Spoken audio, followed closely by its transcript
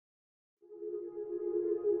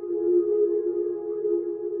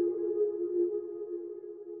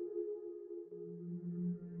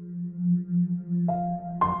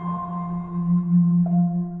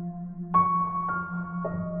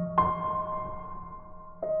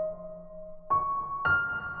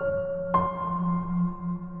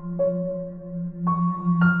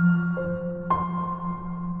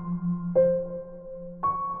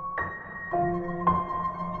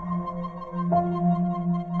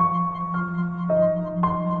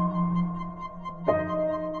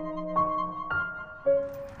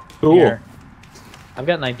Cool. Here. I've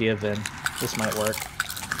got an idea, Vin. This might work.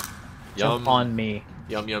 Yum. Jump on me.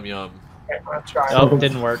 Yum, yum, yum. Okay, I'm gonna try. Oh,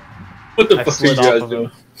 didn't work. What the I fuck are slid you off guys of doing?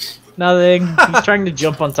 him. Nothing. He's trying to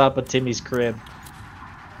jump on top of Timmy's crib.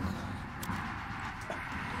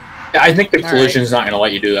 Yeah, I think the All collision's not gonna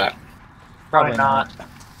let you do that. Probably not.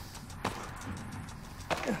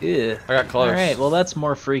 Yeah. I got close. Alright, well that's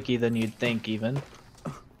more freaky than you'd think, even.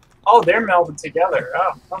 Oh, they're melded together.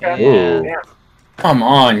 Oh, okay. Yeah. Damn. Come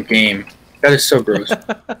on, game. That is so gross.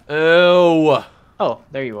 Oh. Oh,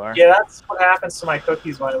 there you are. Yeah, that's what happens to my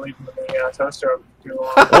cookies when I leave them in the toaster oven too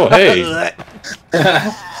long. Oh, hey.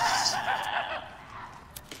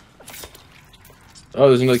 Oh,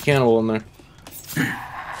 there's another cannibal in there.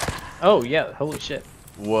 Oh, yeah, holy shit.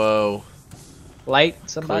 Whoa. Light,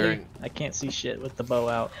 somebody? Clearing. I can't see shit with the bow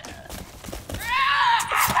out.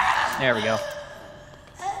 There we go.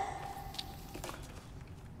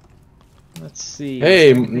 Let's see.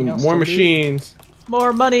 Hey, Anything else more to do? machines.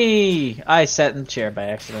 More money! I sat in the chair by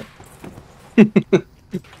accident. I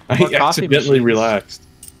More coffee accidentally machines. relaxed.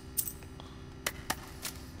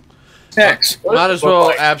 X. What Might does as it look well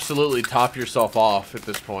like? absolutely top yourself off at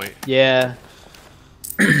this point. Yeah.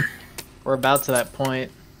 We're about to that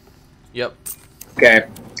point. Yep. Okay.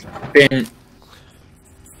 Ben,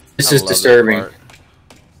 this I is love that disturbing. part.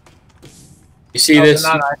 You see Oh, this,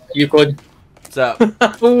 they're not active. Euclid? What's up?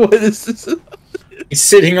 What is this? He's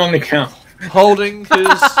sitting on the couch. holding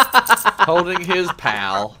his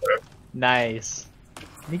pal. Nice.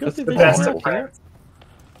 Can you go That's through the the best door of up here? friends.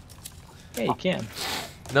 Yeah, you can.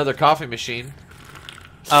 Another coffee machine.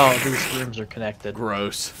 Oh, these rooms are connected.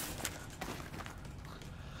 Gross.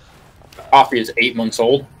 Coffee is 8 months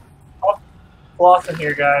old. Fluff in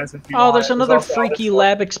here, guys. If you Oh, want there's it. another also freaky other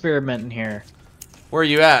lab experiment in here. Where are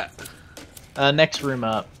you at? Next room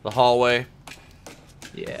up. The hallway?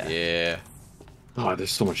 Yeah. Yeah. Oh,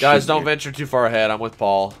 there's so much Guys, shit don't here. venture too far ahead. I'm with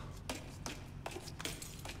Paul.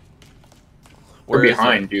 We're Where is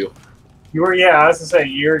behind it? you. You were, yeah, I was gonna say,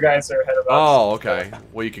 your guys are ahead of us. Oh, okay.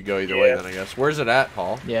 Well, you could go either way Yeah. then, I guess. Where's it at,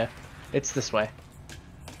 Paul? Yeah. It's this way.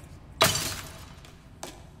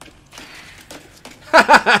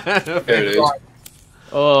 There it is.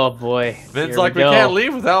 Oh boy. Vin's Here like, we go. can't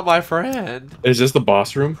leave without my friend. Is this the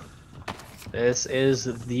boss room? This is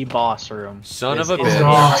the boss room. Son This of a is bitch. the-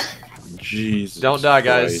 God. Jesus. Don't die,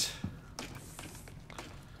 guys. Christ.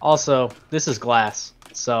 Also, this is glass,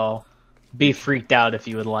 so be freaked out if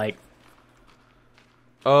you would like.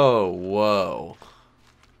 Oh, whoa.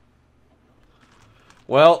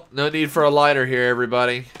 Well, no need for a lighter here,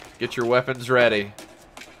 everybody. Get your weapons ready.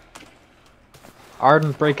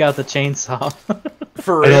 Arden, break out the chainsaw.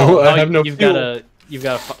 For I real. don't- I have no you've fuel.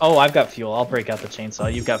 got a. Oh, I've got fuel. I'll break out the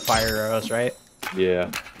chainsaw. You've got fire arrows, right? Yeah.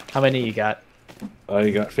 How many you got? I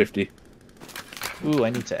got 50. Ooh, I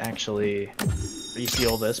need to actually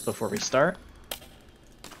refuel this before we start.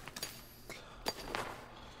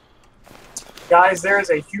 Guys, there is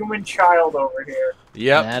a human child over here.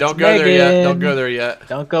 Yep, That's don't go there yet. Megan. Don't go there yet.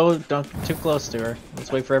 Don't go too close to her.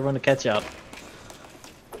 Let's wait for everyone to catch up.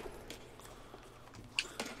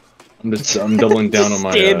 I'm doubling down on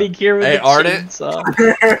my. Standing here with Hey, a Arden? You chainsaw.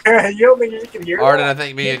 don't think you can hear Arden, that? I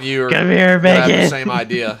think me and you are Come here, gonna have the Megan. same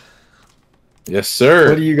idea. Yes, sir.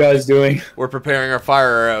 What are you guys doing? We're preparing our fire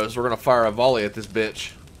arrows. We're gonna fire a volley at this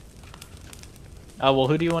bitch. Oh well,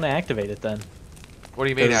 who do you want to activate it then? What do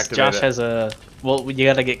you mean 'Cause activate Josh it? has a. Well, you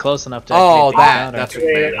got to get close enough to. Oh, activate the that. counter. That's what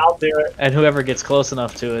Wait, you mean. I'll do it. And whoever gets close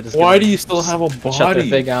enough to it is. Why gonna do you still have a shut their body?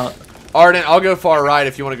 thing out? Arden, I'll go far right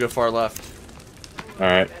if you want to go far left. All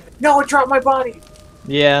right. No, it dropped my body.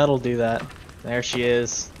 Yeah, it'll do that. There she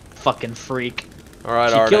is. Fucking freak. All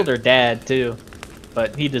right, She Arden. killed her dad too,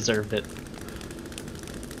 but he deserved it.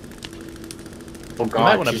 Oh You might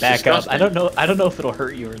god, want to she's back up. disgusting. I don't know if it'll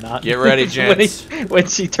hurt you or not. Get ready, when, gents. when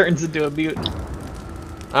she turns into a mutant.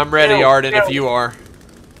 I'm ready, No, Arden, no. if you are.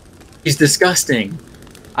 He's disgusting.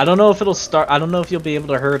 I don't know if it'll start. I don't know if you'll be able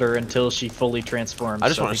to hurt her until she fully transforms. I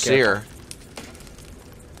just so want be to see careful.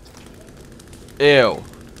 her. Ew.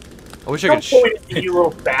 I wish I Don't could. point at me, you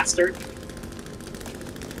little bastard.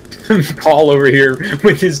 Paul over here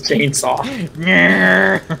with his chainsaw.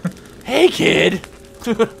 Hey, kid.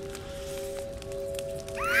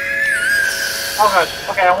 Oh god.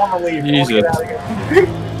 Okay, I want to leave. I wanna Jesus. get out of here.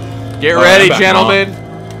 Get I'm ready, backing gentlemen.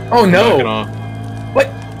 Oh Backing no! off.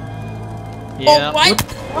 Yeah.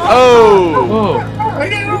 Oh. Whoa.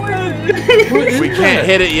 We can't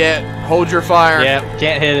hit it yet. Hold your fire. Yeah.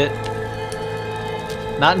 Can't hit it.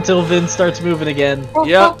 Not until Vin starts moving again.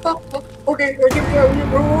 Yep. Okay, okay,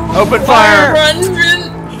 Open fire.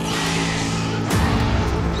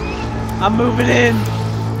 I'm moving in.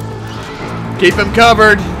 Keep him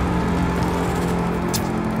covered.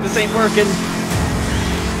 This ain't working.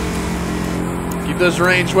 Keep those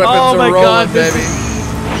ranged weapons Oh my rolling, God, this baby.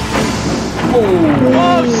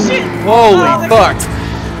 Oh shit! Holy fuck!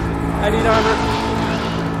 I need armor.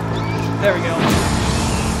 There we go.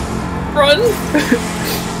 Run!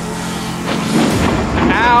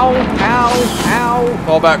 Ow! Ow! Ow!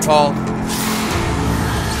 Fall back, Paul.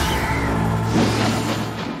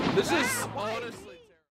 This is honestly.